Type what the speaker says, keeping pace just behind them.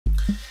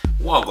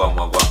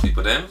Wagwan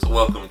people them. So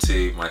welcome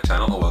to my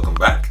channel, or welcome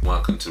back.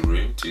 Welcome to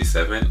room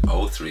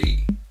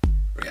 2703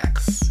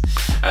 reacts.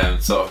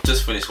 So I've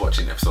just finished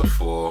watching episode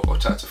 4 or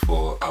chapter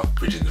 4 of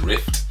Bridging the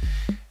Rift,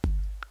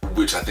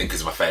 which I think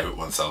is my favourite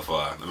one so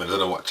far. I mean, I don't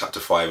know what chapter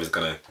 5 is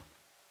gonna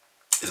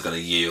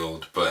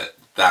yield, but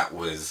that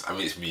was, I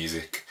mean, it's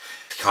music.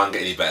 You can't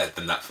get any better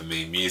than that for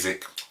me.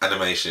 Music,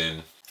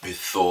 animation, with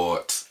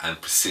thought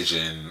and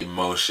precision,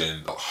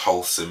 emotion,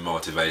 wholesome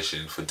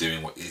motivation for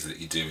doing what it is that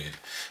you're doing.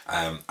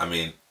 I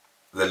mean,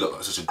 they look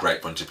like such a great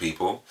bunch of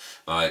people.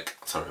 Like,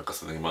 sorry, I've got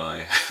something in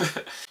my eye.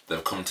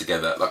 They've come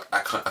together. Like, I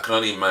can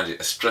only imagine,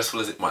 as stressful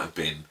as it might have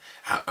been,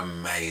 how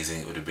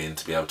amazing it would have been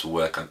to be able to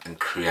work on and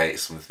create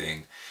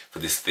something for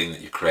this thing that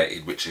you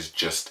created, which is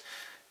just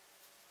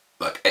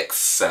like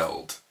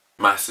excelled,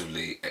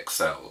 massively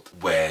excelled,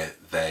 where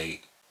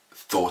they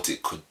thought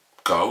it could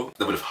go.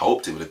 They would have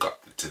hoped it would have got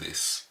to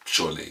this,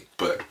 surely,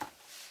 but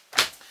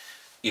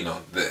you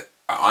know,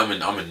 I'm a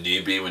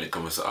newbie when it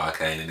comes to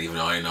Arcane, and even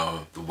I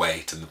know the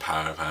weight and the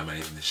power of how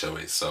amazing the show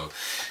is. So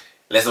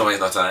let's not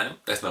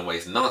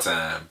waste no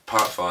time.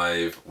 Part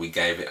 5, we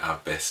gave it our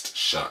best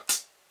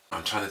shot.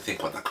 I'm trying to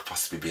think what that could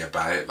possibly be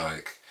about,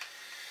 like,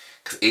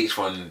 because each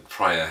one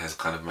prior has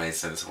kind of made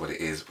sense of what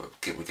it is, but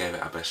we gave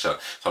it our best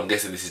shot. So I'm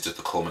guessing this is just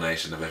the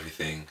culmination of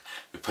everything.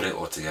 We put it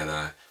all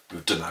together.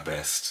 We've done our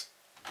best.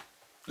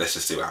 Let's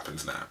just see what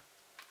happens now.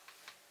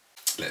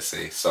 Let's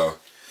see. So,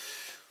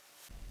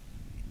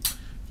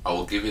 I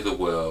will give you the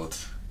world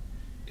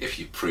if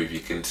you prove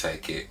you can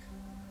take it.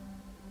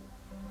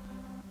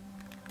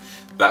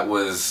 That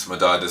was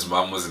Madada's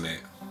mum, wasn't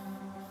it?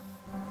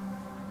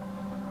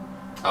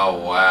 Oh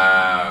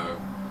wow.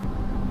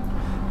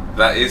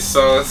 That is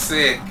so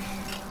sick.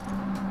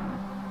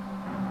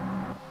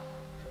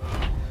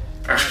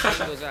 When it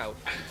goes out,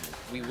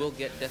 we will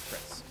get death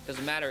threats.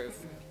 Doesn't matter if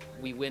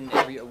we win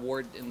every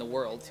award in the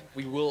world,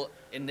 we will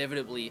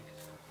inevitably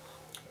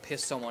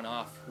piss someone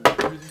off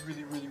who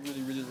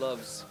really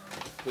loves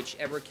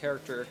whichever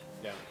character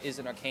is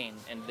in Arcane,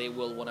 and they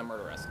will want to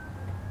murder us.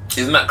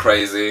 Isn't that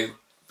crazy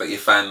that your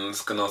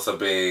fans can also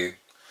be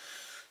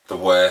the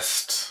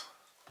worst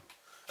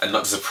and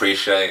not just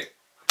appreciate?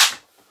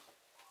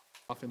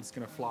 Often it's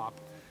gonna flop.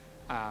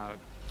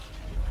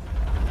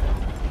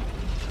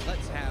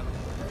 Let's have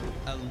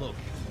a look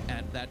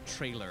at that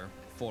trailer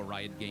for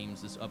Riot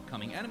Games'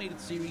 upcoming animated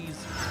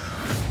series.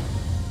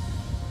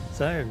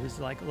 So, is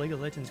it like League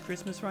of Legends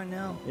Christmas right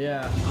now?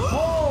 Yeah.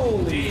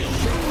 Holy!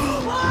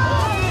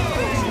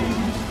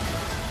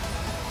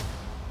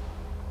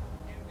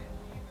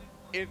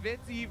 If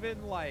it's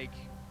even like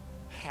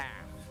half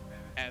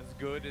as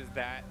good as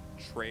that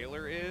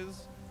trailer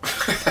is.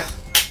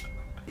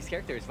 These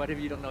characters, what if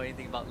you don't know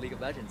anything about League of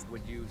Legends?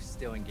 Would you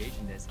still engage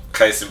in this?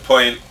 Case in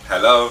point,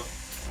 hello.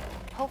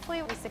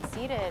 Hopefully we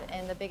succeeded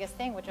in the biggest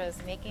thing, which was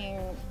making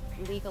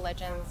League of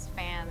Legends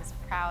fans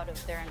proud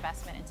of their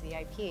investment into the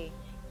IP.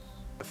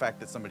 The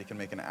fact that somebody can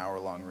make an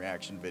hour-long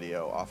reaction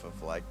video off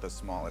of like the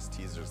smallest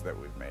teasers that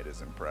we've made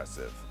is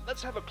impressive.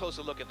 Let's have a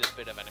closer look at this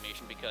bit of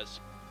animation, because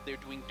they're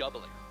doing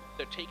doubling.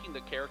 They're taking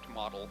the character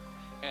model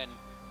and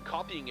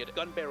copying it,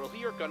 gun barrel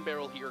here, gun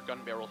barrel here,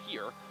 gun barrel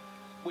here,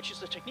 which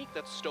is a technique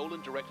that's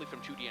stolen directly from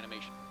 2D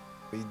animation.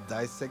 We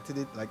dissected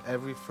it, like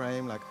every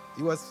frame, like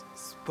it was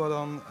spot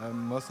on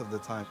most of the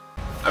time.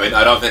 I mean,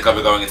 I don't think I'll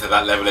be going into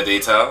that level of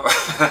detail.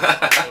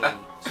 A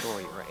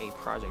story or a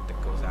project that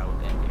goes out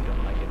and you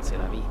don't like it, c'est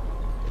la vie.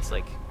 It's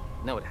like,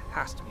 no, it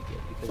has to be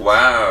good, because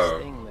wow. it's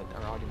this thing that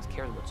our audience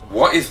cares about so much.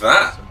 What is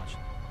that? So much.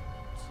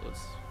 So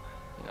it's,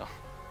 you know,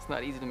 it's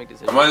not easy to make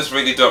decisions. Am I just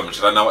really dumb?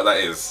 Should I know what that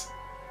is?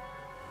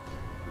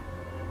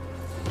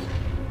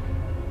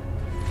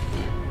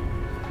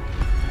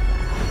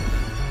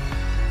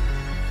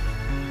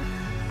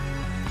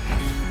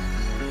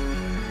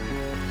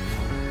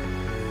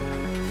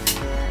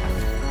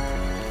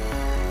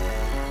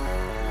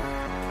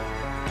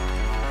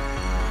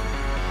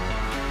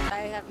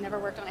 Never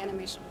worked on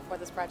animation before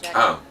this project,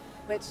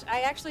 which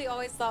I actually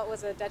always thought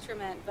was a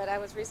detriment, but I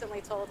was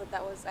recently told that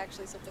that was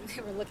actually something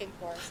they were looking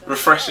for. So.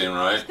 Refreshing,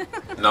 right?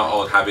 No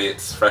old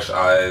habits, fresh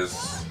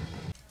eyes.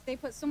 They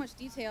put so much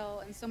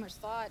detail and so much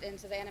thought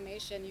into the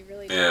animation, you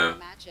really don't want to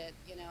match it,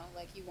 you know,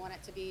 like you want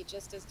it to be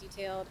just as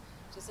detailed,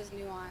 just as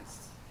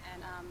nuanced,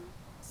 and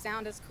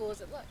sound as cool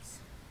as it looks.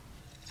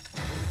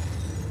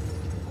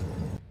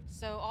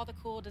 So all the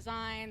cool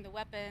design, the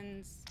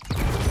weapons.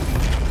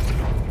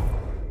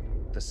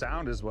 The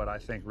sound is what I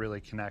think really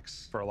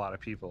connects for a lot of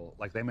people.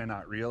 Like, they may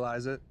not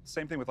realize it.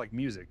 Same thing with like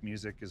music.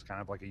 Music is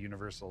kind of like a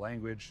universal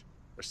language.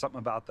 There's something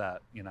about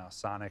that, you know,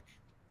 sonic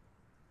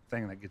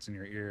thing that gets in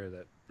your ear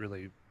that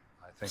really,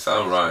 I think,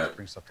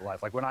 brings stuff to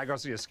life. Like when I go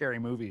see a scary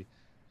movie,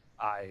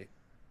 I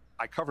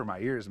cover my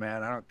ears,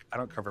 man. I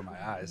don't cover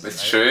my eyes.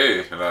 It's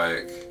true.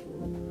 Like,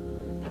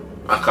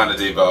 I kind of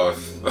do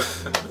both.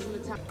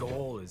 The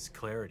goal is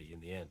clarity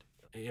in the end.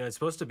 You know, it's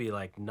supposed to be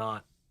like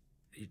not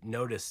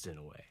noticed in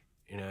a way.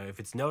 You know, if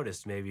it's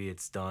noticed, maybe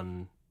it's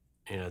done,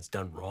 you know, it's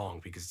done wrong,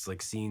 because it's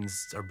like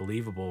scenes are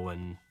believable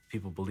when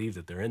people believe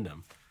that they're in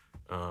them.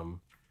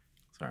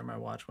 Sorry, my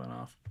watch went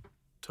off.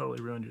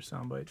 totally ruined your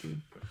soundbite,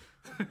 dude.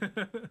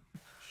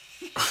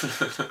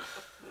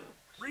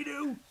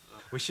 Redo.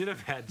 We should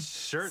have had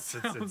shirts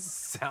that said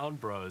Sound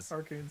Bros.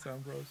 Arcane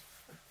Sound Bros.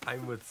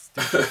 I'm with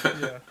stupid.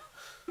 Yeah.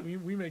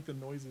 We make the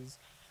noises.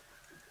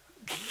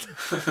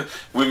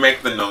 We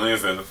make the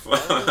noises.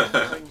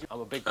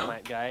 I'm a big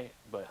plant guy,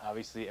 but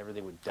obviously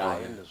everything would die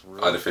in this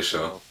room.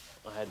 Artificial.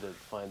 So I had to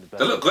find the best.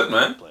 They look good,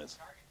 man. Plants.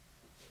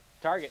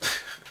 Target.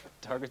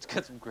 Target's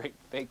got some great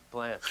fake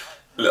plants.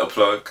 Little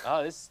plug.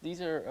 Oh,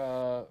 these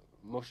are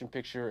motion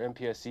picture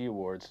MPSC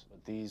awards.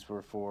 These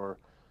were for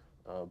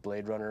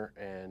Blade Runner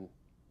and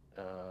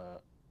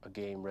a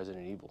game,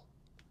 Resident Evil.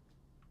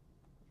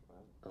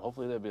 And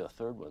hopefully there'll be a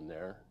third one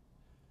there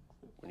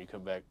when you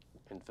come back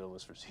and film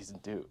this for season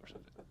 2 or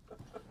something.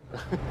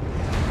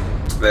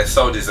 They're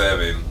so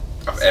deserving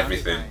of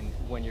everything.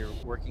 When you're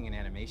working in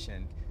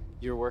animation,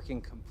 you're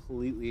working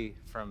completely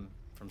from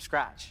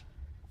scratch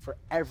for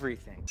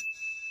everything.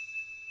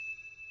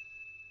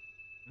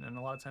 And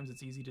a lot of times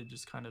it's easy to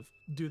just kind of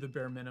do the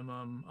bare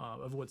minimum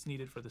of what's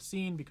needed for the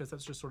scene because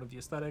that's just sort of the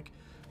aesthetic.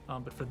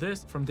 But for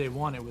this, from day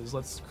one, it was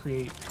let's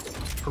create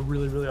a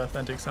really, really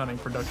authentic sounding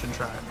production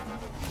track.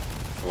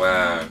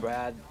 Wow.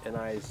 Brad and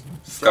I's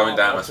going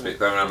down my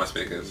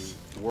speakers.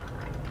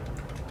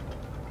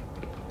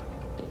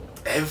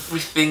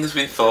 Everything's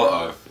been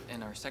thought of.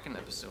 In our second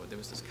episode, there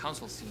was this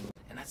council scene,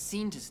 and that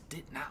scene just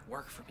did not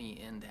work for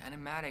me. And the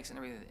animatics and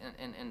everything,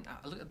 and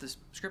I looked at this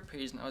script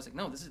page, and I was like,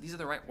 no, these are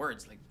the right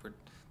words. Like we're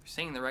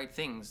saying the right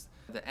things.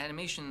 The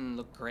animation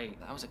looked great.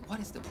 I was like, what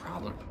is the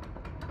problem?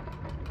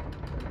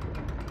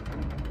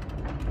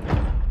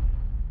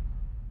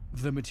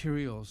 The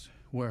materials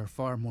were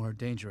far more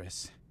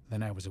dangerous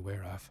than I was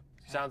aware of.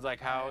 Sounds like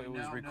how it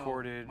was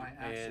recorded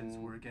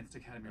in were against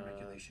Academy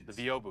regulations. the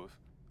VO booth.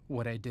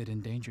 What I did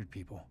endangered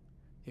people.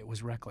 It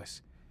was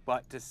reckless.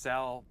 But to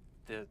sell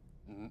the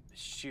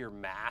sheer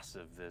mass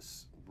of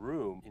this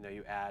room, you know,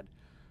 you add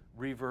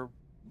reverb.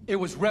 It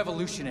was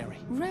revolutionary.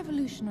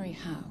 Revolutionary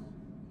how?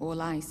 All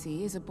I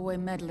see is a boy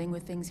meddling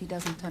with things he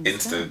doesn't understand.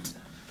 Instant.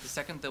 The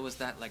second there was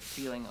that like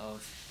feeling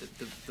of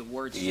the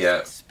words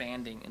just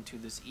expanding into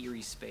this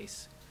eerie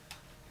space.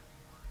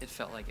 It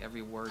felt like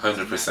every word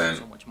 100%.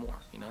 so much more,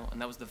 you know?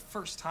 And that was the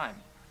first time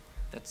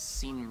that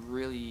scene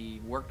really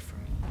worked for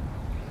me.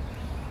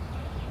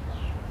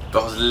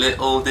 Those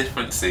little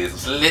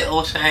differences, those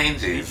little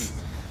changes.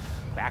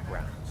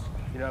 Backgrounds.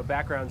 You know,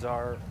 backgrounds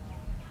are,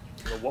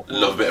 you know, what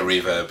love a bit of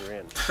reverb.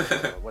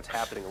 What's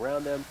happening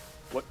around them,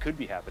 what could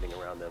be happening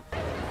around them.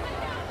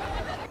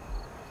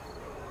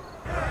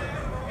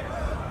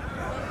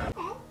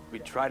 We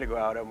try to go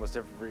out almost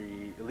at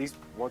least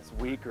once a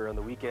week or on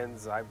the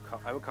weekends. I'm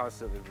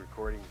constantly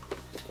recording.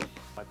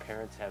 My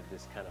parents have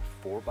this kind of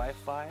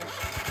 4x5.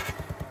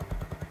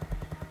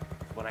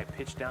 When I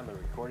pitched down the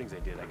recordings I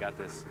did, I got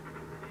this,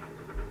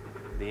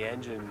 the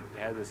engine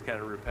had this kind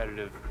of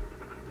repetitive,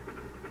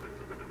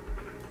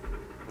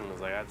 and I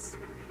was like, that's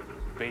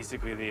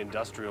basically the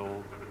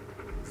industrial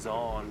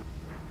zone.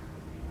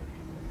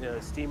 You know,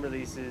 the steam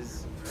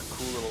releases are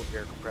cool little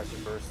air compressor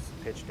bursts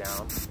pitched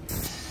down.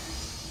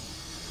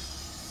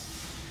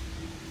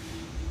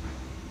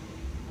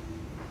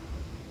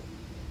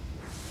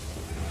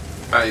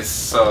 That is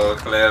so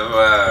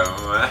clever,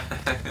 man.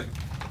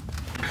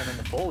 And then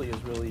the Foley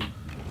is really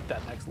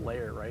that next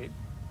layer, right?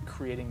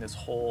 Creating this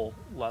whole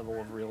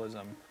level of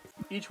realism.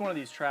 Each one of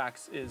these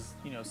tracks is,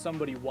 you know,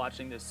 somebody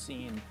watching this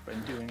scene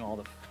and doing all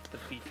the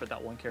feat for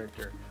that one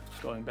character,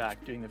 going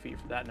back, doing the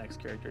feat for that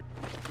next character.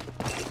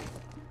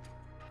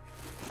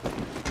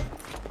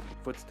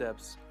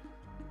 Footsteps,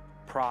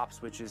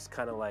 props, which is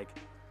kind of like,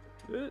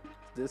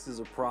 this is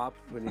a prop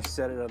when you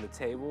set it on the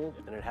table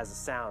and it has a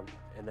sound,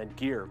 and then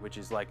gear, which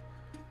is like,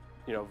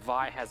 you know,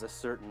 Vi has a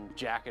certain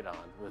jacket on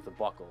with a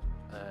buckle,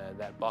 and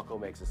that buckle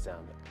makes a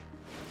sound.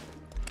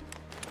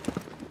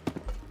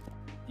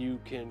 You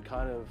can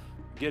kind of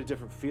get a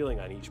different feeling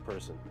on each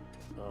person.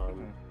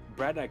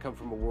 Brad and I come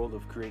from a world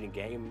of creating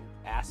game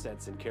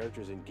assets and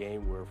characters in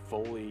game where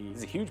Foley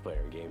is a huge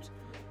player in games.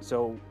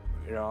 So,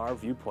 you know, our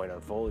viewpoint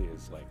on Foley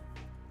is like,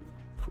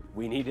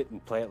 we need it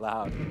and play it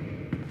loud.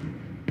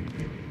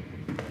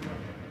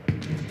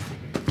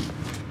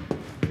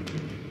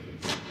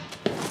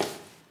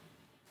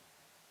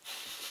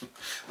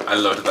 I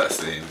loved that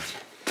scene.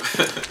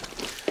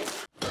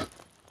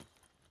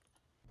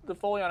 The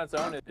Foley on its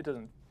own, it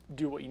doesn't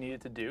do what you need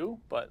it to do,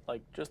 but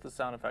like just the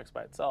sound effects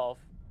by itself.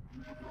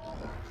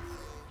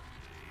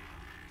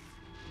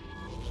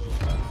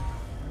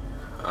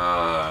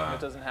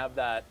 It doesn't have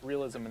that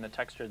realism and the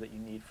texture that you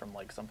need from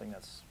like something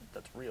that's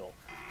real.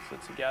 So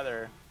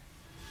together.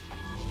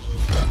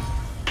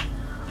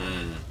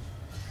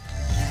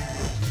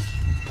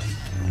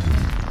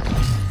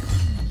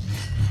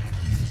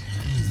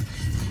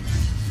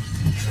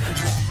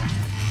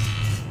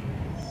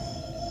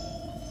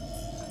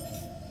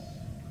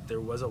 There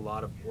was a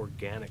lot of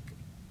organic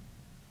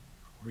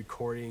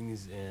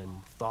recordings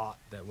and thought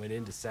that went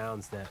into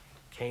sounds that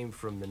came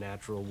from the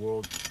natural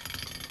world.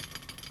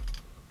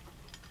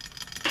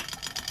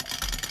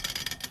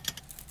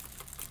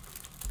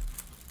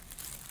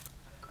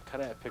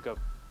 kind of pick up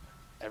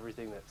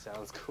everything that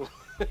sounds cool.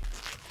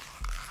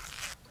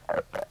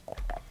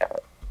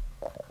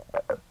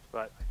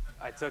 But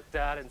I took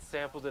that and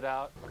sampled it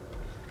out.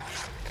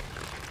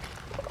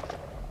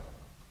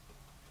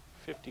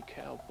 50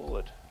 cal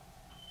bullet.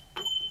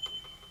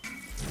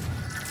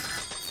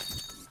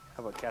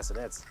 How about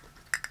castanets?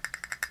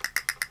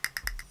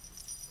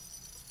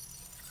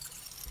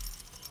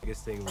 The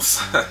biggest thing was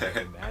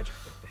the magic,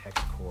 like the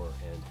hex core,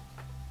 and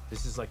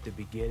this is like the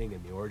beginning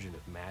and the origin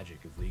of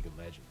magic of League of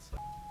Legends.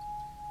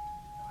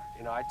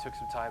 You know, I took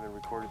some time and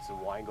recorded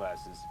some wine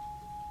glasses.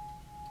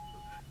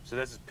 So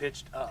this is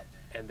pitched up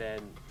and then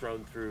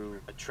thrown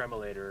through a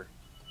tremolator.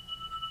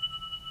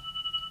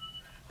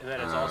 And then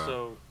it's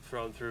also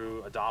thrown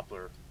through a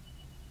Doppler.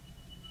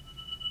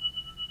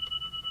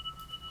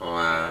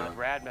 Wow. And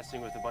Brad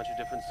messing with a bunch of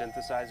different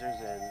synthesizers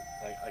and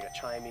like a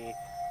chimey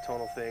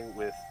tonal thing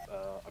with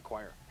a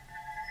choir.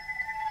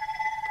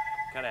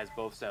 Kind of has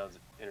both sounds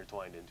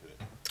intertwined into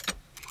it.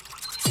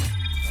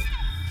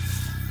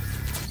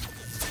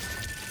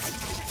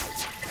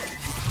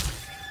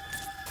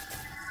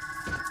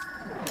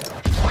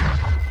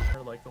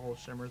 Or like the whole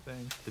shimmer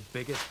thing. The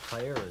biggest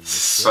player in this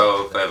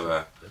So game,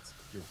 clever. That's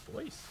your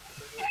voice.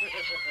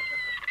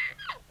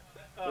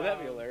 Would that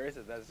be hilarious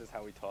if that's just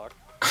how we talk?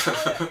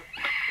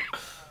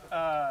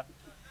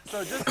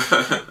 So just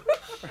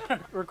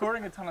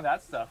recording a ton of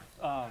that stuff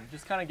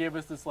just kind of gave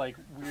us this like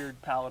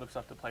weird palette of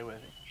stuff to play with.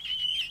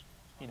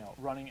 You know,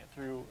 running it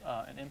through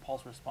an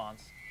impulse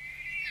response.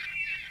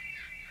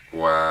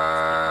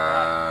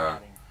 Wow.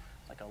 Adding,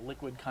 like a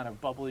liquid kind of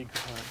bubbly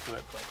component to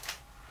it, but.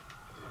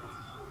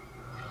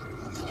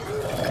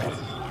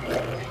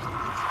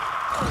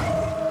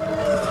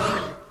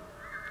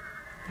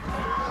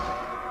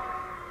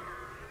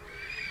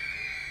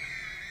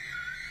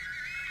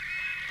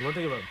 The one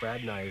thing about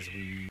Brad and I is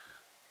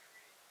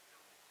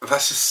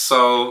That's just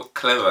so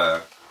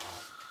clever.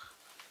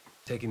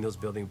 taking those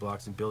building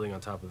blocks and building on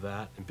top of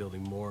that and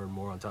building more and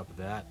more on top of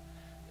that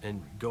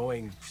and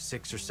going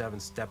 6 or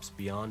 7 steps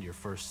beyond your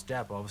first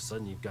step, all of a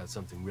sudden you've got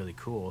something really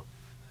cool.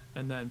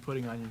 And then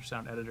putting on your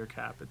sound editor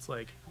cap. It's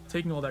like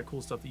taking all that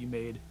cool stuff that you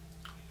made,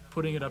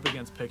 putting it up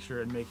against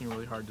picture and making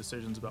really hard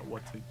decisions about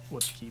what to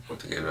keep. What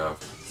to get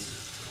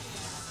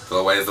off.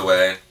 The way is the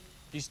way.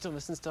 You still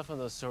missing stuff on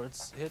those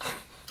swords hits?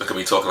 Look at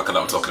me talking like I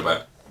know what I'm talking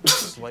about.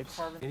 Swipe.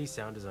 Any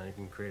sound designer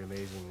can create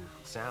amazing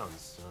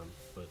sounds,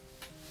 but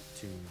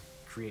to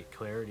create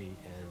clarity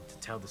and to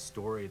tell the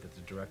story that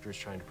the director is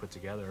trying to put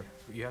together,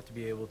 you have to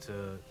be able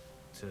to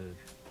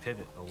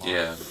pivot a lot.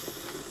 Yeah.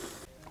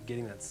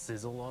 Getting that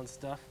sizzle on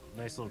stuff.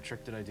 Nice little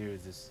trick that I do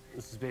is this.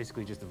 This is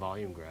basically just a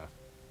volume graph.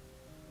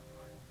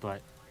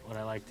 But what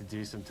I like to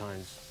do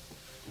sometimes,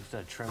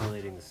 instead of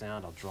tremulating the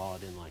sound, I'll draw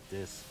it in like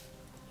this,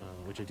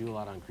 which I do a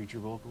lot on creature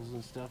vocals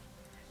and stuff,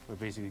 where it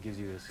basically gives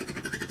you this. See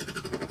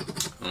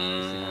how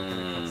it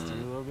kind of cuts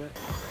through a little bit.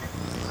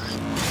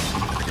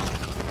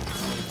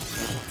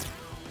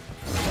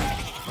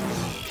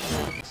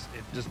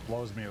 It just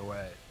blows me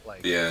away.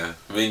 Like, yeah,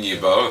 me and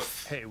you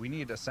both. Hey, we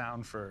need a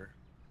sound for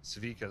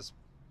Savika's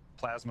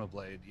plasma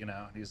blade, you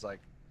know? And he's like,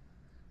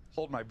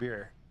 hold my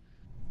beer.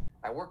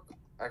 I work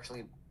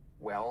actually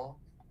well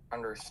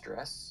under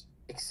stress,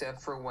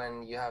 except for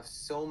when you have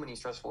so many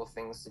stressful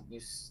things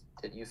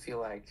that you feel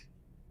like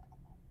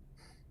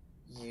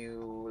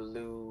you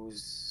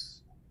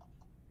lose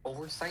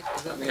oversight.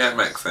 Does that make sense? It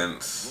makes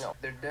sense. You know,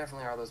 there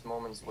definitely are those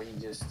moments where you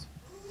just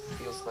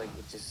feels like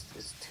it just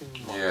is too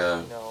much.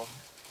 Yeah. You know,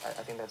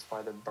 I think that's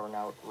why the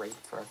burnout rate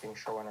for I think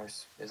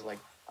showrunners is like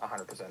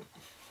 100%.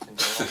 In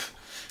general.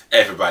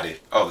 Everybody,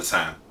 all the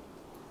time.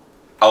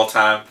 All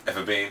time,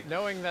 ever been.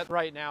 Knowing that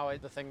right now,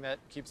 the thing that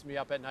keeps me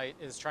up at night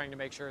is trying to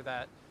make sure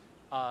that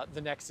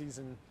the next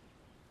season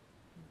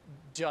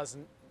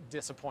doesn't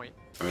disappoint.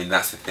 I mean,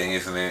 that's the thing,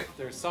 isn't it?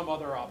 There's some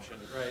other option,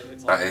 right?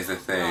 It's That like is the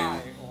thing.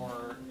 die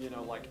or, you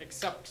know, like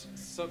accept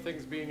some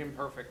things being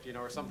imperfect, you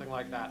know, or something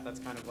like that. That's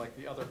kind of like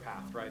the other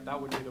path, right?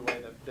 That would be the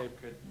way that they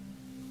could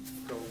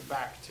go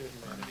back to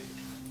humanity.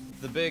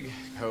 The big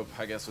hope,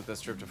 I guess, with this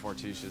trip to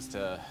Fortouche is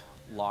to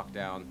lock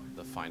down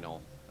the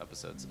final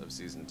episodes of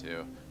season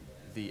 2.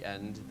 The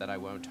end that I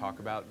won't talk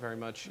about very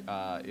much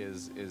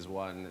is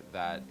one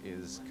that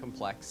is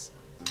complex.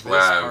 This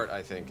part,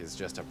 I think, is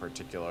just a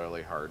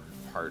particularly hard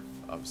part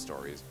of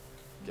stories.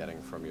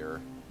 Getting from your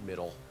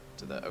middle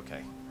to the,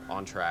 okay,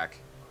 on track,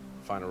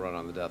 final run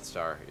on the Death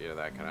Star, you know,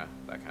 that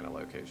kind of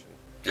location.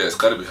 Yeah, it's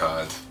gotta be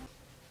hard.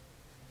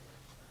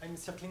 I'm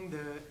circling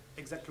the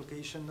exact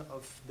location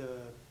of the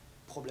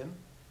problem,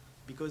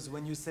 because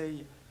when you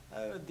say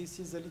this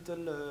is a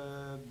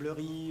little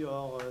blurry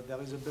or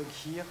there is a bug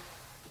here,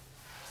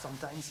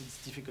 sometimes it's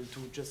difficult to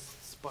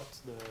just spot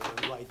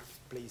the right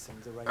place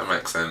and the right. That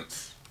makes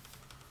sense.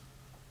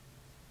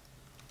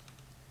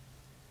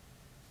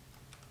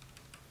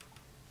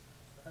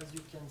 As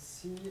you can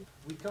see,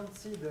 we can't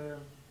see the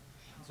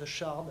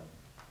shard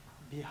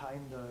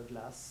behind the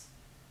glass,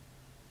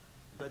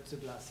 but the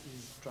glass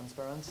is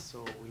transparent,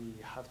 so we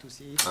have to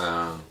see it. It's a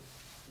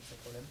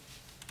problem.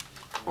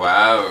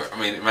 Wow, I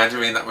mean, imagine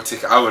being that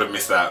particular. I would have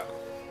missed that.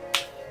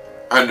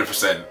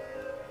 100%.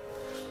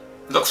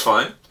 Looks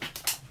fine.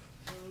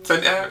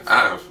 10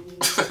 out of.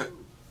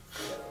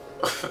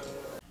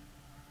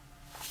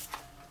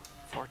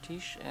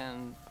 Fortiche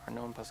and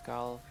Arnaud and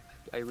Pascal,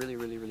 I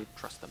really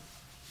trust them.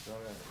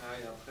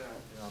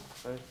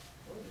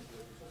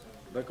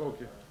 D'accord,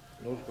 ok.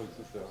 Non, je crois que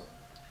c'est ça.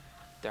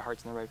 Their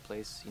heart's in the right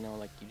place, you know,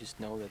 like you just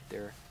know that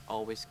they're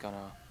always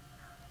gonna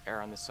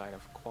err on the side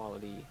of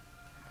quality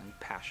and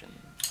passion.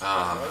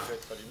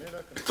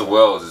 If the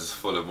world is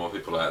full of more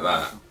people like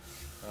that,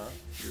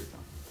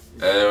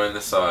 err on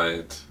the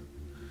side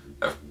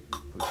of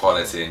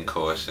quality and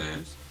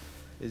caution.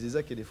 Et c'est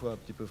ça qui est des fois un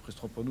petit peu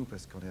frustrant pour nous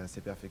parce qu'on est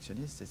assez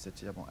perfectionniste, c'est de se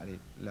dire bon allez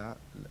là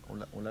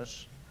on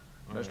lâche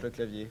le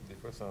clavier. Des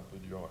fois c'est un peu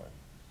dur,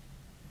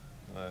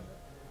 ouais.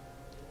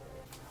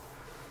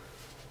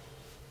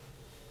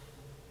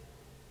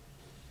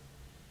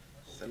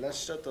 The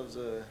last shot of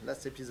the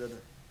last episode.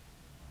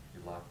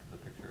 You locked the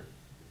picture.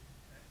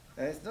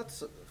 It's not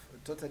so,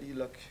 totally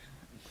locked.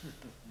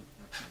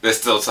 There's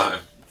still time.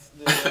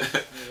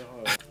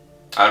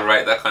 I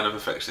rate that kind of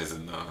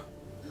perfectionism now.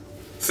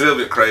 It's a little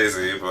bit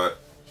crazy, but...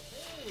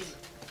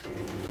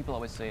 People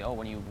always say, oh,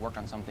 when you work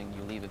on something,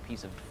 you leave a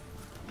piece of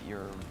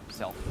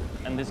yourself.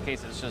 In this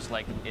case, it's just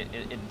like,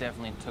 it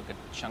definitely took a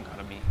chunk out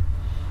of me.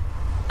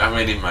 I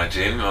mean,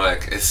 imagine,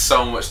 like, it's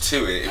so much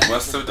to it, it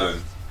must have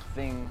done.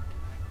 Thing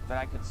that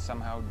I could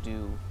somehow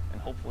do,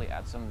 and hopefully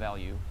add some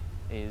value,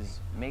 is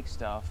make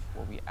stuff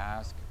where we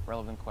ask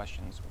relevant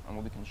questions, and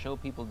where we can show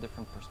people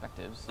different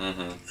perspectives.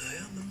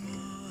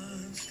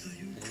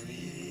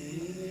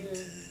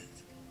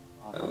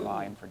 For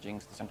Vi and for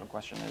Jinx, the central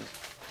question is,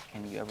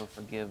 can you ever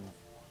forgive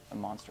a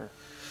monster?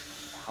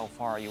 How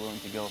far are you willing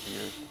to go for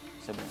your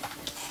sibling?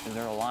 Is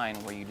there a line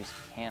where you just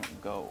can't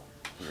go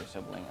for your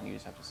sibling and you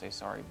just have to say,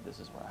 sorry, this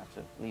is where I have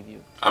to leave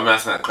you? I'm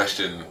asking that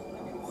question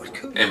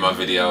in my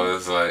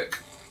videos, like,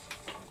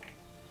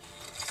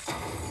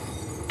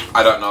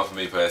 I don't know for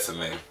me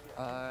personally,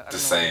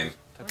 just saying.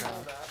 If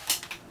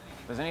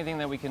there's anything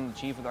that we can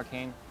achieve with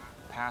Arcane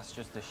past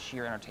just the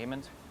sheer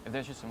entertainment, if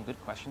there's just some good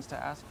questions to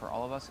ask for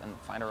all of us and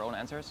find our own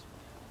answers,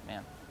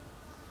 man,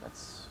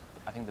 that's,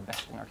 I think, the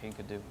best thing Arcane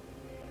could do.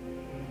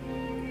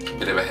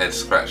 Bit of a head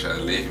scratcher,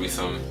 leave me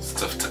some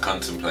stuff to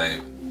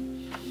contemplate.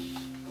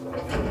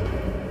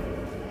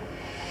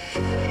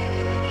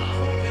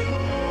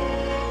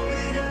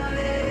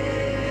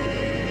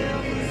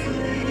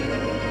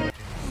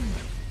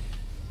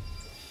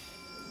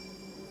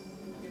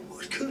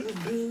 What could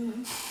have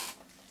been?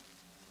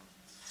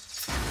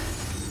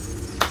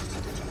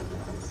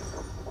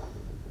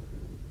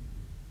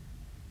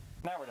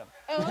 Now we're done.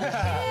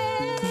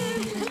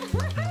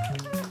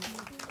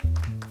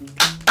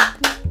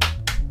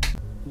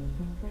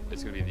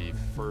 It's going to be the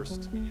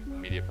first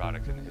media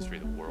product in the history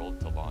of the world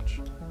to launch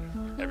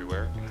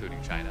everywhere,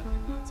 including China,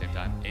 at the same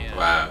time. And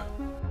wow.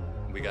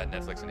 We got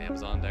Netflix and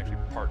Amazon to actually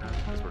partner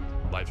because we're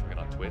live streaming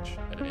it on Twitch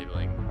and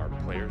enabling our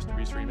players to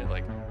restream it.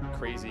 Like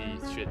crazy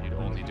shit you'd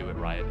only do at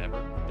Riot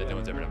ever, that no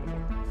one's ever done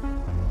before.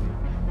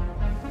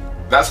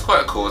 That's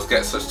quite cool to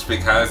get such big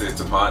houses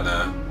to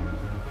partner.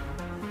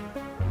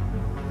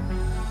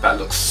 That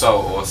looks so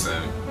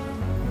awesome.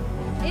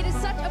 It is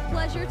such a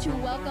pleasure to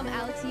welcome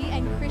Alti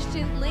and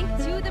Christian Link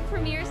to the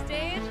premiere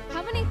stage.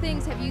 How many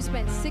things have you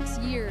spent 6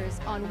 years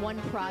on one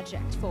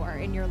project for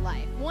in your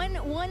life?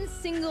 One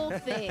single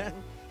thing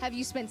have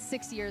you spent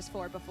 6 years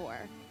for before?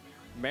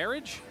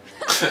 Marriage?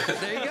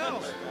 There you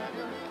go.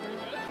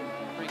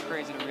 Pretty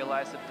crazy to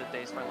realize that the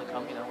day's finally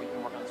come. You know, we've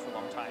been working on this for a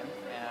long time,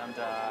 and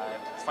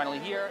it's finally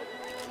here.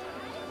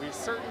 We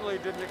certainly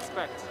didn't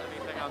expect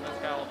anything on this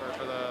caliber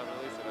for the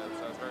release of it,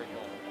 so it's very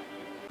cool.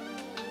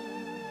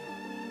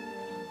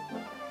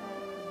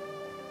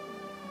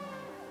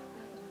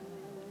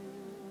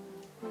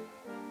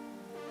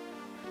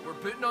 We're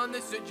putting on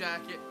this suit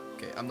jacket.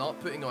 Okay, I'm not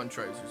putting on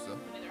trousers though.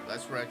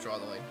 That's where I draw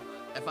the line.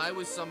 If I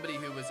was somebody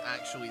who was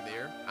actually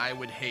there, I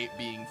would hate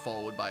being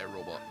followed by a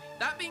robot.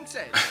 That being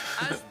said,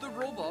 as the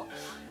robot,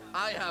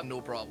 I have no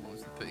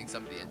problems with putting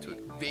somebody into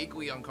it.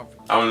 Vaguely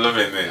uncomfortable. I'm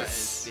loving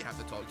this. They have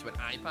to talk to an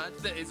iPad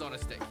that is on a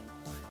stick.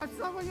 I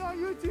saw you on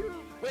YouTube.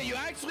 Wait, you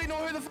actually know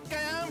who the fuck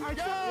I am? I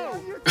saw you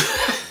on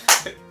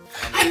YouTube.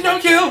 I know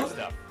you.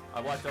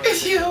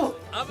 It's you.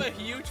 I'm a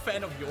huge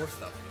fan of your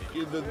stuff.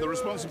 The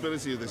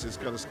responsibility of this is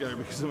kind of scary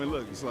because I mean,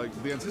 look, it's like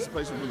the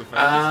anticipation from the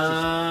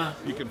fans.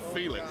 You can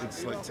feel it.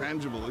 It's like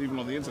tangible, even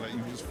on the internet. You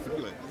can just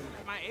feel it.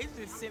 My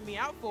agent sent me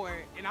out for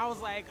it, and I was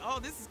like, "Oh,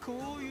 this is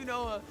cool." You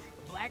know, a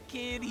black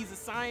kid. He's a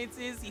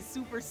scientist. He's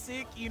super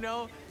sick. You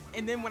know.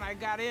 And then when I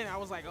got in, I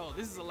was like, "Oh,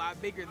 this is a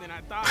lot bigger than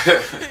I thought."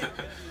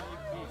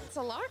 It's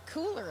a lot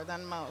cooler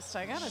than most,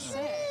 I gotta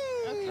say.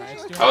 Okay.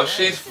 Oh,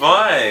 she's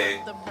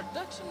fine. The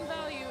production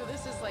value.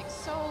 This is like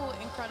so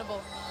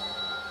incredible.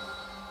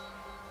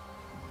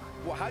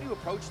 Well, how do you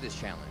approach this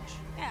challenge?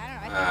 Yeah,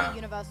 I don't know. I think the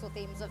universal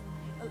themes of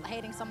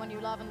hating someone you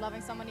love and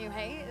loving someone you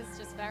hate is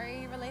just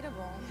very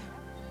relatable.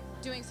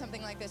 Doing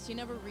something like this, you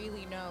never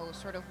really know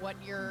sort of what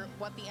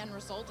the end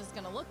result is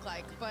going to look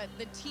like, but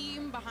the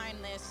team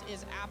behind this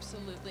is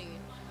absolutely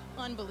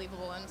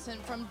unbelievable. And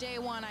from day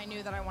one, I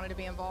knew that I wanted to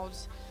be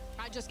involved.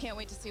 I just can't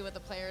wait to see what the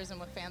players and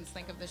what fans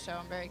think of the show.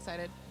 I'm very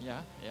excited.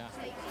 Yeah.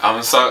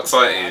 I'm so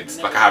excited,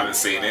 like I haven't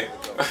seen it.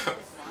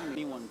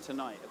 Anyone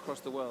tonight across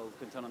the world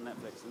can turn on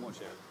Netflix and watch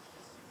it.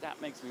 That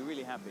makes me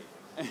really happy.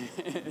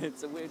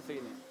 It's a weird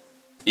feeling.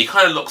 He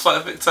kind of looks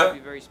like Victor. It'll be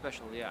very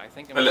special, yeah. I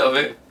think I'm a little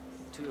bit.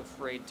 Too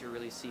afraid to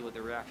really see what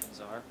the reactions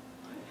are.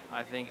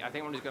 I think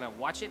I'm just gonna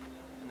watch it,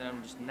 and then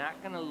I'm just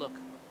not gonna look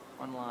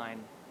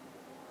online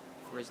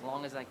for as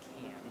long as I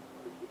can.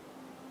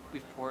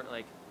 We've poured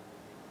like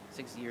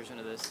 6 years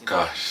into this. You know?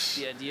 Gosh.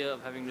 The idea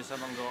of having just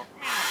someone go,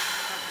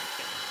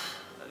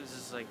 this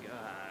is like,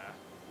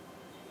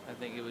 I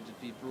think it would just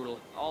be brutal.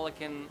 All I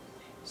can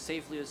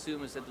safely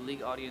assume is that the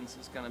league audience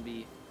is gonna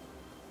be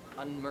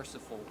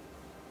unmerciful.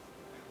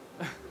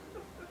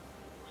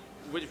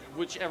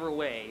 Whichever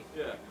way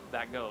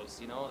that goes,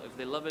 you know, if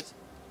they love it,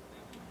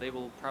 they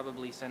will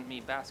probably send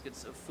me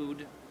baskets of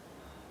food.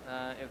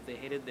 If they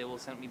hate it, they will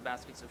send me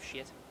baskets of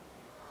shit.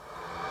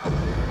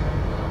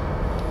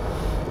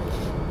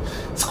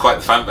 It's quite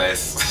the fan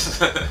base.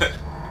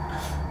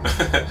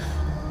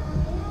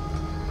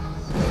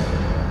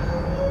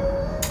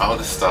 Oh,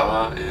 the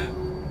star, yeah.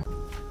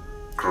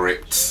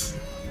 Gripped.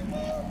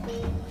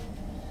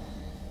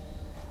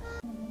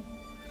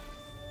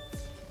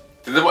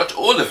 Did they watch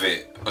all of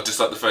it? Or just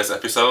like the first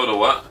episode, or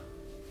what?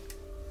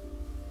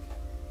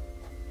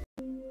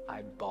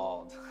 I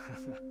bawled.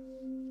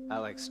 I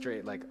like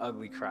straight, like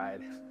ugly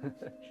cried.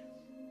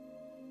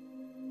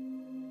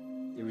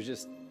 It was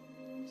just...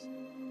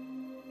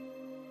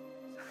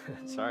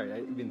 Sorry, I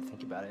didn't even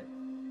think about it.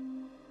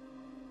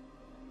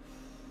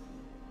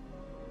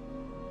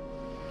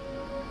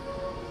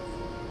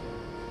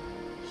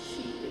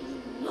 She is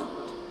not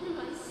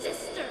my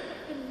sister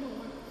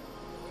anymore.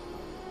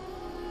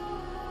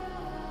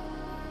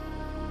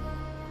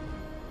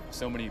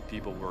 So many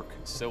people work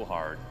so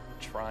hard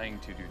trying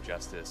to do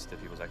justice to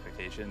people's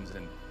expectations,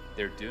 and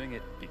they're doing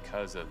it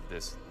because of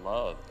this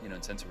love, you know,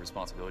 and sense of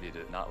responsibility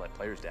to not let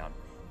players down.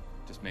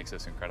 It just makes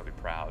us incredibly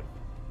proud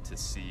to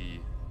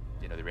see,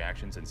 you know, the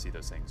reactions and see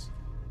those things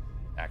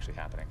actually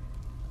happening.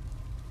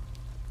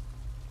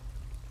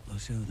 We'll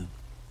show them.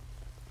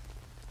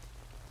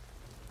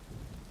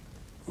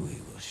 We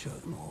will show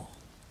them all.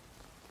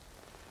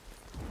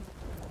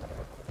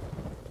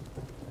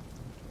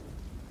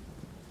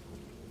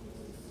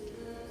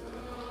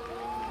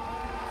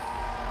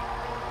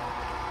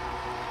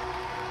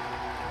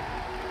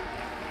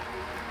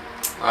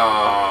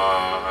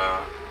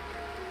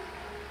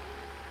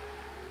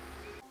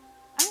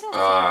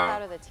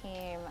 Proud of the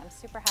team. I'm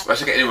super happy. I'm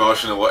actually getting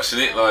emotional watching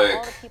it. Like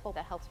all the people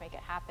that helped make it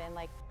happen.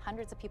 Like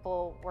hundreds of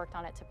people worked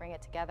on it to bring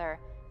it together.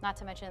 Not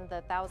to mention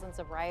the thousands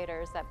of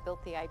writers that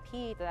built the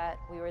IP that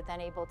we were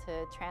then able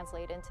to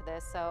translate into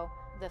this. So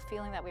the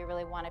feeling that we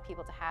really wanted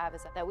people to have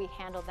is that we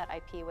handled that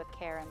IP with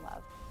care and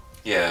love.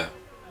 yeah,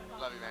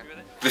 Love you,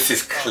 man. this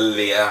is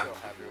clear. Happy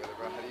with it,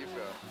 bro. How do you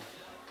feel?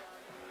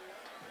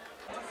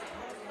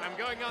 I'm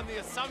going on the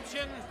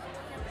assumption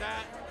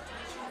that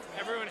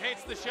everyone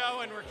hates the show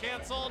and we're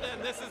canceled,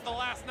 and this is the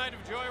last night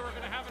of joy we're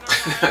going to have in our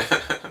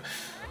lives.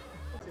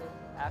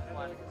 Act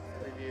 1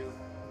 review.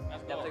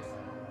 Netflix.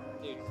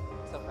 Dude,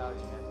 so proud of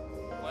you, man.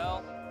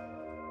 Well,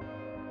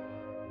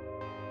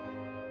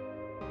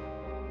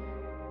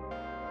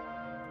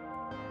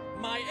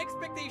 my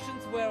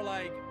expectations were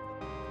like,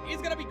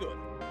 it's gonna be good.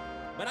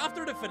 But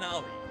after the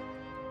finale,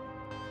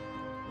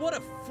 what a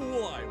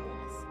fool I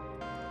was.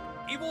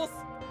 It was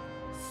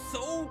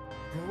so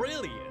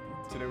brilliant.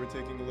 Today we're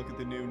taking a look at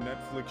the new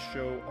Netflix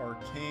show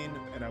Arcane,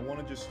 and I want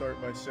to just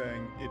start by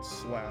saying it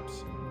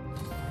slaps.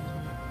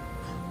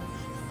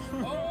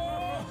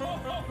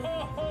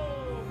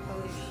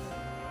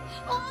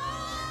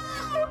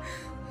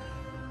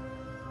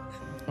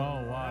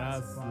 Oh wow,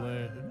 that's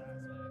lit.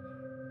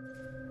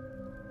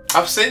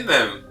 I've seen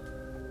them.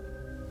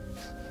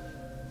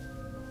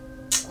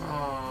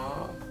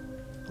 Aww.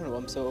 I don't know,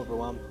 I'm so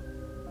overwhelmed.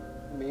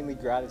 Mainly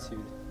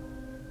gratitude.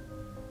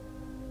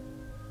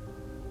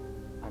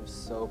 I'm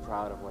so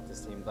proud of what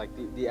this team, like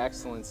the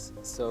excellence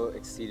so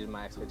exceeded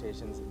my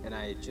expectations, and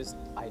I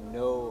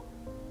know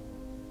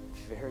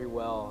very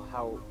well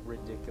how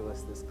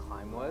ridiculous this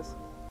climb was.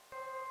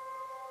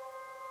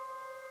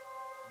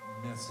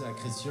 Merci à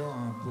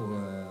Christian pour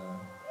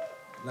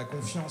la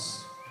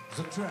confiance,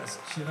 the trust,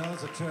 you know,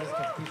 the trust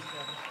of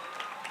Christian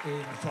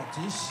in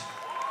Fortiche.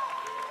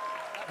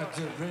 At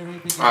the very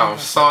beginning. Oh, I'm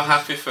so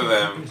happy for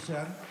them.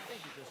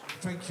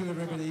 Thank you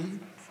everybody.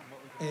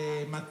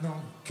 Et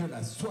maintenant que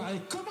la soirée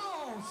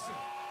commence.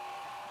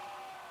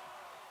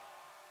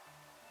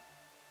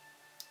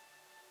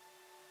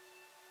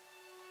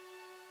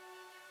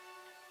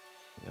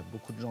 Il y a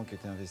beaucoup de gens qui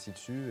étaient investis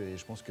dessus et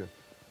je pense que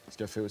ce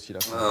qui a fait aussi la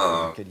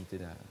qualité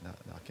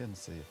d'Arcane,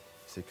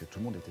 c'est que tout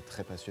le monde était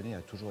très passionné,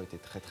 a toujours été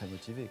très très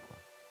motivé, quoi.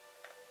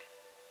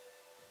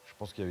 Je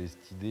pense qu'il y avait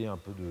cette idée un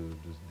peu de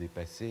se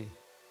dépasser,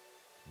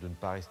 de ne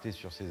pas rester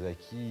sur ses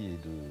acquis et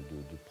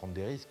de prendre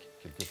des risques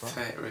quelque part.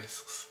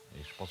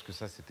 Et je pense que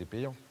ça c'était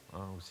payant,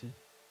 hein, aussi.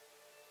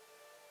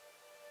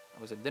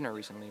 was at dinner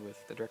recently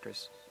with the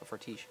directors of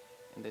Fortiche,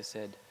 and they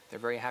said they're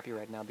very happy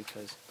right now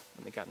because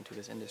when they got into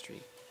this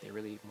industry, they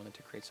really wanted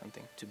to create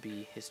something to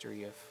be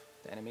history of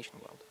the animation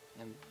world.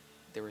 And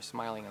they were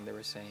smiling and they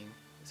were saying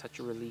it's such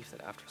a relief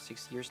that after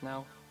 6 years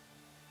now,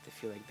 they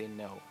feel like they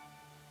know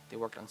they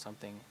worked on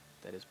something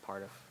that is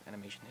part of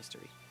animation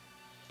history.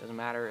 Doesn't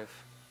matter if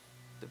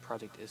the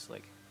project is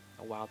like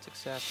a wild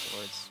success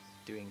or it's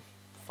doing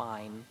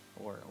fine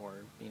or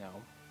you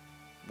know,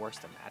 worse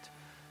than that.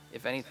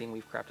 If anything,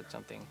 we've crafted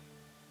something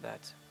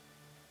that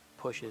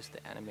pushes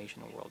the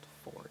animation world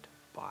forward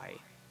by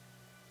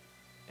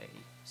a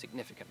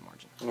significant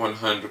margin.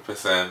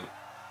 100%.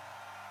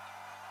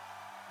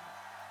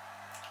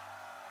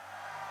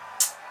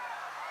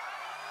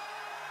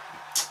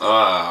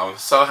 Ah, I'm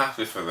so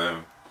happy for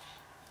them.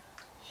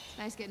 It's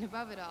nice getting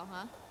above it all,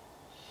 huh?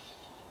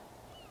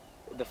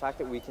 The fact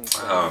that we can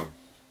spend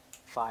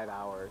 5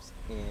 hours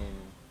in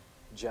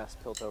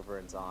just Piltover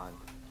and Zon,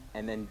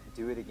 and then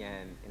do it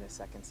again in a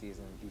second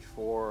season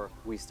before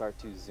we start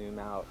to zoom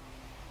out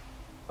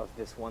of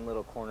this one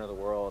little corner of the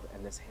world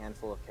and this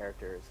handful of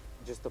characters.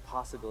 Just the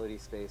possibility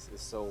space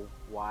is so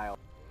wild.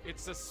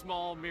 It's a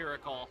small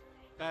miracle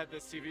that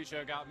this TV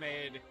show got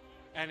made,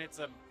 and it's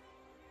a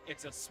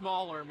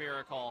smaller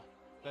miracle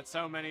that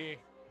so many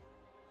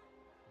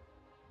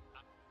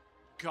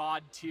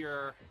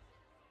god-tier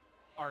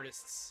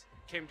artists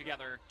came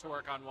together to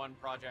work on one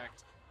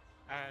project,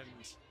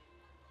 and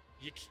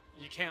you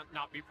can't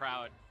not be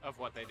proud of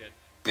what they did.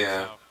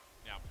 Yeah. So,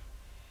 yeah.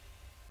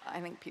 I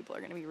think people are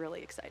going to be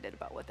really excited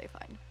about what they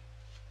find.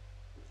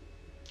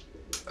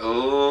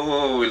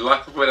 Oh, we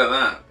like a bit of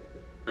that.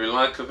 We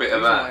like a bit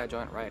of The reason why I that.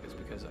 joined Riot is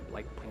because I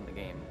liked playing the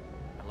game.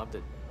 I loved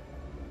it.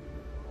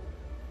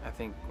 I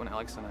think when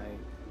Alex and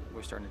I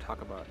were starting to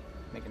talk about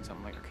making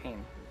something like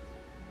Arcane,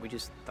 we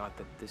just thought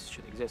that this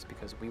should exist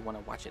because we want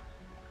to watch it.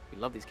 We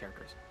love these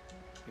characters.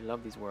 We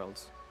love these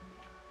worlds.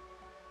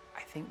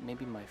 I think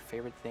maybe my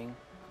favorite thing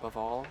above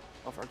all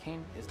of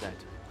Arcane is that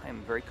I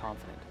am very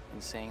confident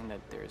in saying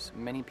that there's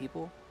many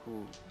people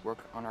who work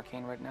on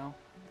Arcane right now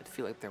that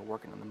feel like they're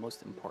working on the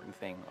most important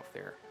thing of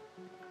their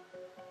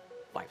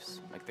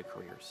lives, like their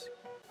careers.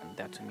 And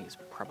that to me is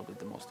probably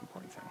the most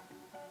important thing.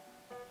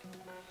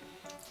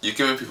 You're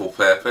giving people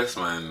purpose,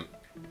 man.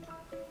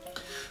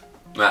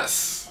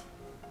 That's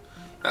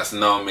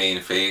no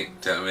mean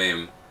feat, do you know what I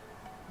mean?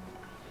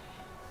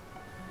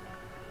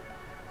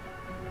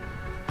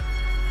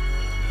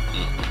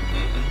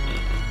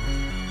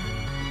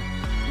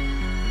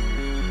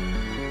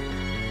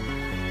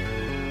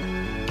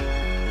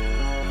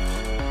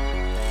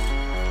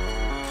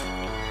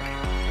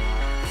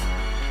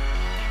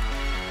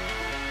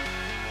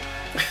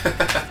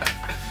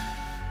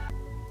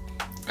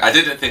 I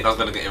didn't think I was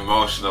gonna get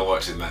emotional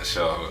watching that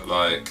show,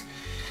 like,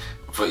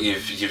 but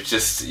you've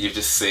just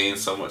seen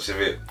so much of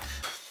it.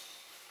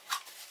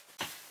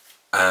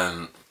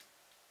 I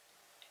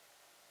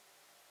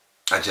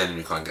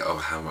genuinely can't get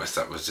over how much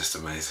that was just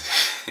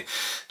amazing.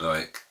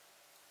 Like,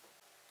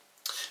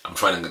 I'm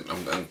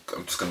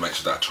just gonna make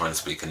sure that I try and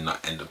speak and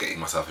not end up getting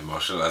myself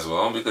emotional as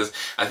well, because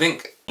I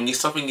think when you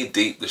stop and you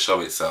deep the show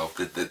itself,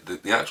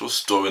 the actual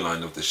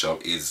storyline of the show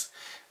is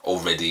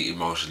already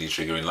emotionally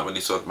triggering. Like when you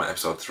talk about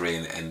episode 3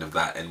 and the end of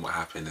that and what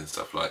happened and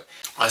stuff, like,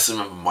 I still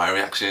remember my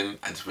reaction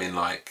and being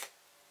like,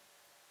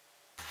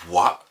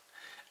 what?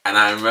 And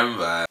I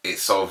remember it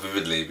so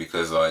vividly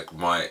because like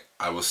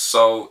I was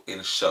so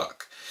in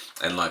shock,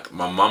 and like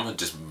my mum had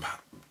just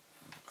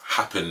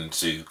happened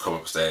to come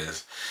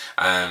upstairs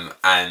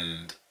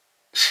and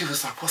she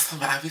was like, what's the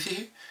matter with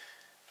you?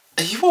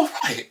 Are you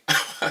alright?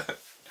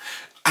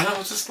 And I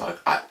was just like,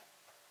 I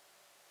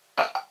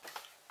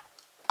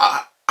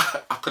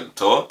couldn't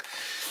talk.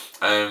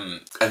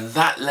 And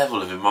that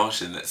level of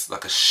emotion that's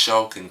like a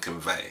show can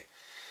convey.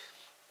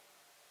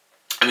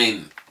 I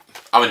mean,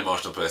 I'm an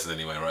emotional person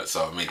anyway, right?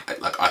 So I mean,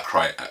 like, I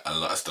cry at a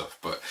lot of stuff,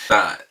 but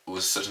that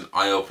was such an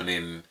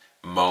eye-opening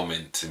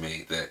moment to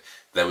me, that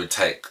they would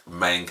take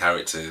main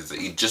characters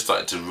that you just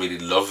started to really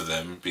love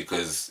them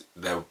because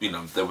there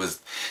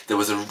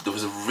was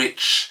a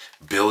rich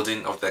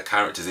building of their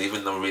characters,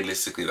 even though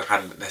realistically they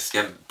hadn't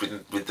necessarily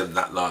been with them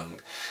that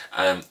long,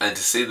 and to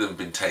see them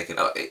been taken,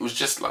 it was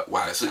just like,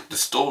 wow. So the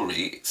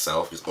story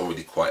itself is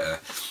already quite a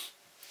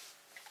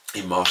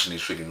emotionally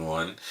triggering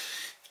one,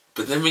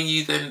 but then when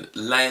you then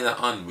layer that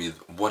on with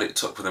what it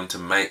took for them to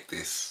make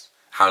this,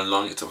 how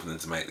long it took for them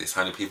to make this,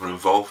 how many people were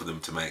involved for them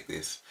to make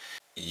this,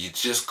 you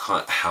just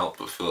can't help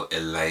but feel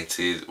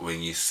elated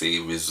when you see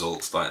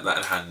results like that,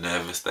 and how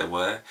nervous they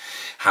were,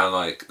 how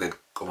like they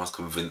almost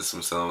convinced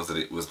themselves that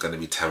it was going to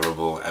be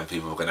terrible and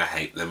people were going to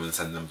hate them and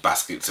send them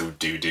baskets of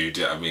doo-doo,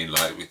 do you know what I mean?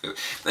 Like, because,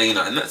 you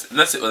know, and that's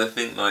the other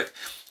thing, like,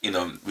 you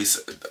know,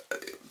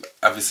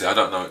 obviously I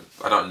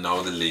don't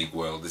know the League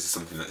world. This is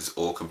something that is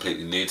all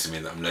completely new to me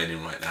that I'm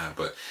learning right now,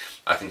 but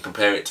I can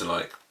compare it to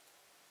like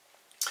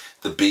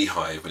the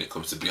Beehive when it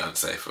comes to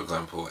Beyonce, for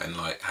example, and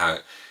like how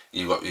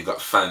you've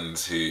got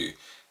fans who,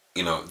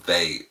 you know,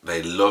 they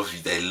love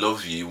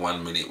you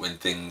one minute when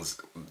things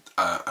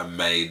are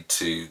made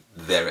to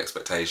their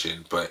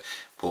expectation, but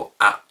will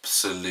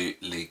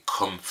absolutely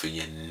come for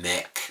your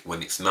neck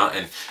when it's not.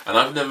 And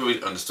I've never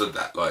really understood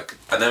that. Like,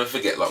 I never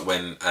forget, like,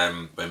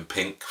 when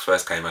Pink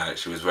first came out,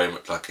 she was very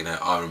much like, you know,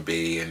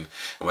 R&B and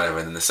whatever,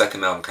 and then the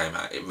second album came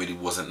out, it really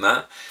wasn't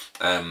that.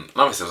 And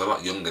obviously I was a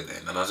lot younger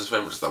then, and I was just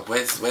very much like,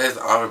 where's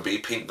the R&B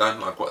Pink done?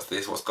 Like, what's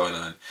this? What's going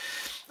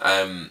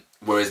on?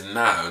 Whereas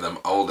now that I'm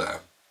older,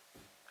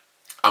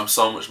 I'm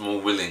so much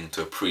more willing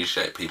to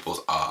appreciate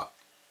people's art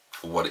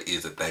for what it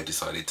is that they've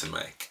decided to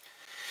make.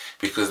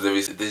 Because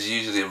there's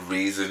usually a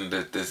reason,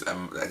 that there's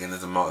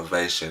a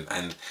motivation,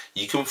 and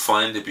you can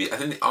find the beauty. I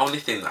think the only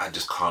thing that I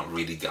just can't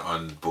really get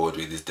on board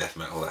with is death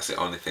metal. That's the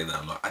only thing that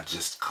I'm like, I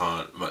just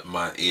can't,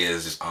 my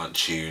ears just aren't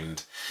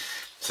tuned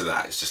to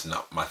that. It's just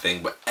not my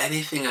thing. But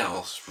anything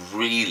else,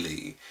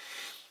 really,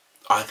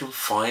 I can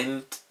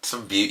find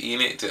some beauty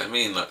in it. Do you know what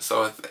I mean? Like,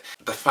 so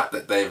the fact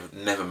that they've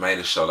never made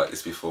a show like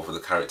this before for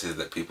the characters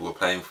that people were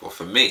playing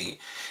for me,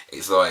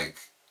 it's like,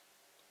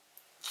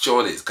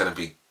 surely it's gonna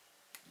be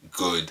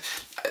good.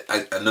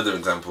 Another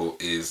example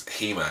is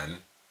He-Man,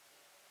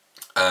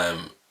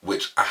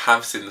 which I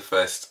have seen the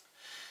first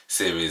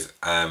series,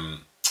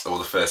 or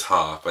the first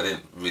half, but I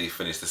didn't really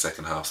finish the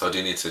second half, so I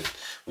do need to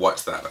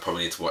watch that. I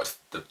probably need to watch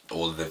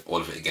all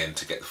of it again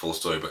to get the full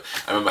story. But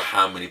I remember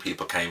how many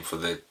people came for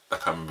I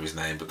can't remember his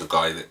name, but the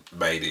guy that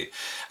made it,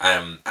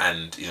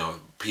 and you know,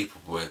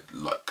 people were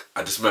like,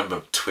 I just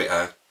remember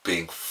Twitter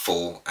being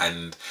full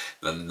and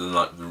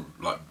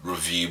like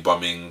review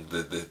bombing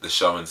the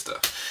show and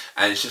stuff,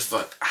 and it's just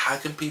like, how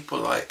can people,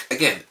 like,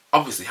 again,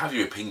 obviously have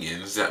your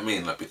opinions, you know what I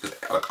mean, like, because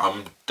like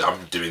I'm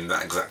doing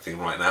that exact thing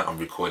right now, I'm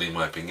recording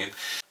my opinion,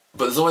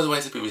 but there's always a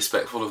way to be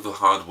respectful of the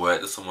hard work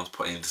that someone's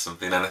put into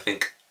something. And I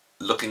think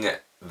looking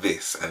at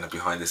this and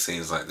behind the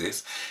scenes like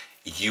this,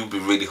 you'll be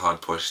really hard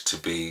pushed to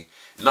be,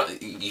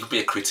 not, you can be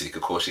a critic,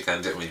 of course you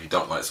can, I mean, if you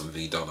don't like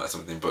something, you don't like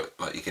something, but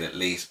like, you can at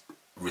least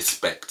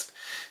respect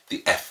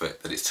the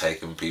effort that it's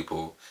taken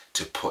people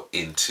to put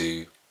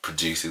into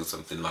producing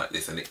something like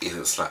this, and it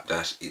isn't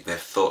slapdash. They've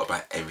thought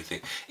about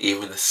everything,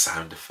 even the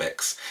sound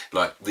effects,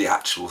 like the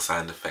actual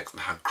sound effects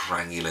and how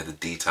granular the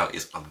detail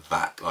is on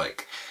that.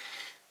 Like,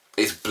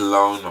 it's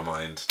blown my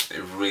mind.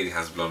 It really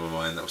has blown my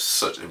mind. That was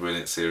such a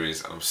brilliant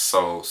series, and I'm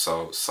so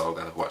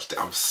glad I've watched it.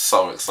 I'm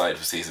so excited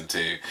for season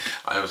 2.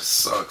 I am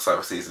so excited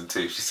for season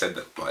 2. She said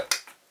that,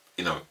 like,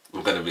 you know,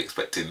 we're going to be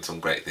expecting some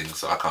great things,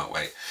 so I can't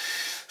wait.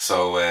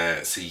 So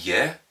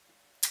yeah,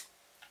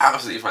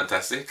 absolutely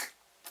fantastic.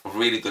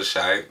 Really good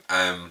show.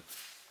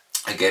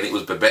 Again, it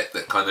was Babette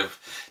that kind of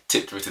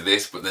tipped me to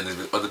this, but then there's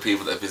been other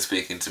people that have been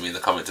speaking to me in the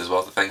comments as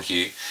well, so thank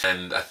you.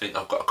 And I think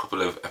I've got a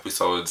couple of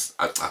episodes,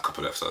 I've got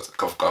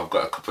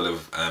a couple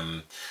of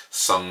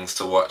songs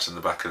to watch in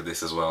the back of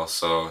this as well,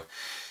 so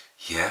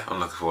yeah, I'm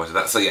looking forward to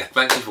that. So yeah,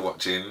 thank you for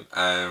watching.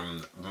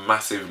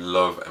 Massive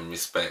love and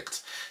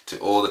respect to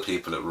all the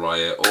people at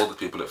Riot, all the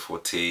people at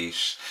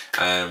Fortiche,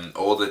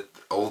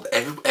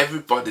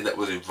 everybody that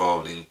was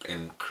involved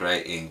in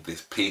creating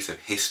this piece of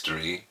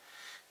history,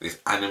 this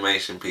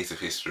animation piece of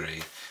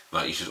history.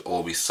 Like, you should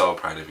all be so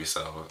proud of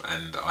yourself,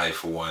 and I,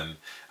 for one,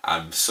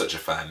 am such a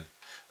fan,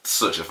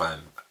 such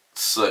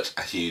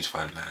a huge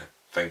fan now.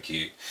 Thank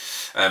you.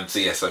 So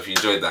yeah, so if you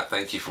enjoyed that,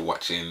 thank you for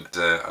watching.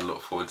 I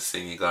look forward to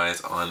seeing you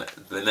guys on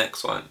the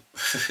next one.